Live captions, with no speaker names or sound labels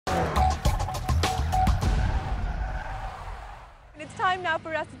time now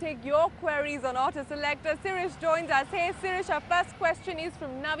for us to take your queries on Auto Selector. Sirish joins us. Hey Sirish, our first question is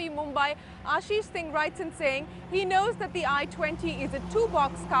from Navi Mumbai. Ashish Singh writes in saying he knows that the i20 is a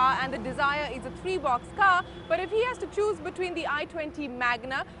 2-box car and the Dzire is a 3-box car, but if he has to choose between the i20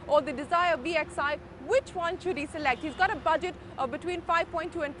 Magna or the Dzire VXI, which one should he select? He's got a budget of between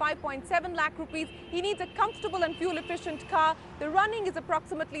 5.2 and 5.7 lakh rupees. He needs a comfortable and fuel-efficient car. The running is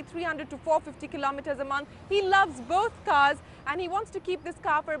approximately 300 to 450 kilometers a month. He loves both cars and he wants to keep this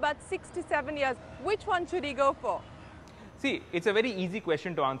car for about 6 to 7 years. Which one should he go for? See, it's a very easy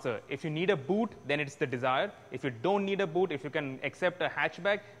question to answer. If you need a boot, then it's the Dzire. If you don't need a boot, if you can accept a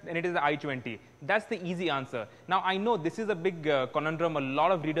hatchback, then it is the i20. That's the easy answer. Now, I know this is a big conundrum. A lot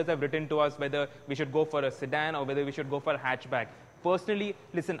of readers have written to us whether we should go for a sedan or whether we should go for a hatchback. Personally,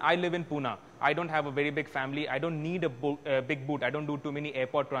 listen, I live in Pune. I don't have a very big family. I don't need a big boot. I don't do too many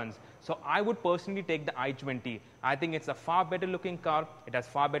airport runs. So I would personally take the i20. I think it's a far better looking car. It has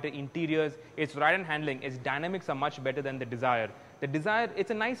far better interiors. Its ride and handling, its dynamics are much better than the Dzire. The Dzire, it's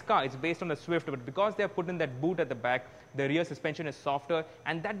a nice car. It's based on the Swift, but because they have put in that boot at the back, the rear suspension is softer,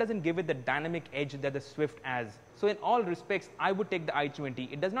 and that doesn't give it the dynamic edge that the Swift has. So in all respects, I would take the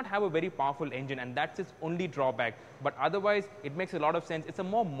i20. It does not have a very powerful engine, and that's its only drawback. But otherwise, it makes a lot of sense. It's a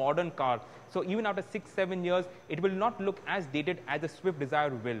more modern car. So even after 6-7 years, it will not look as dated as the Swift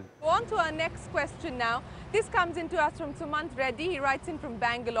Dzire will. On to our next question now. This comes into us from Sumant Reddy. He writes in from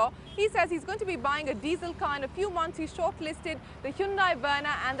Bangalore. He says he's going to be buying a diesel car in a few months. He's shortlisted the Hyundai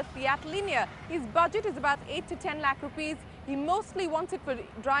Verna and the Fiat Linea. His budget is about 8 to 10 lakh rupees. He mostly wants it for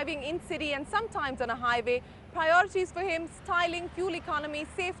driving in city and sometimes on a highway. Priorities for him: styling, fuel economy,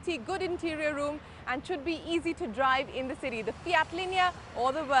 safety, good interior room, and should be easy to drive in the city. The Fiat Linea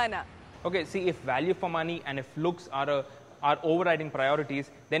or the Verna? Okay, see, if value for money and if looks are overriding priorities,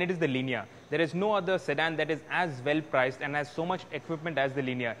 then it is the Linea. There is no other sedan that is as well priced and has so much equipment as the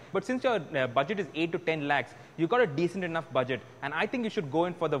Linea. But since your budget is 8 to 10 lakhs, you got a decent enough budget, and I think you should go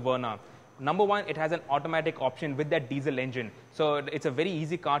in for the Verna. Number one, it has an automatic option with that diesel engine. So it's a very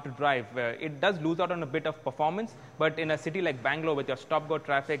easy car to drive. It does lose out on a bit of performance, but in a city like Bangalore with your stop-go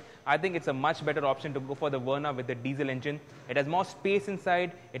traffic, I think it's a much better option to go for the Verna with the diesel engine. It has more space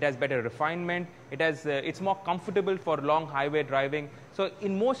inside, it has better refinement, it's more comfortable for long highway driving. So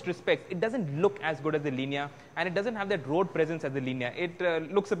in most respects, it doesn't look as good as the Linea, and it doesn't have that road presence as the Linea. It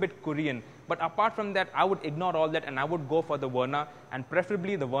looks a bit Korean. But apart from that, I would ignore all that and I would go for the Verna, and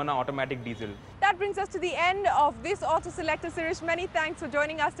preferably the Verna automatic diesel. That brings us to the end of this Auto Selector. Sirish, many thanks for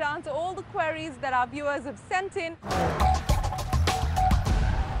joining us to answer all the queries that our viewers have sent in.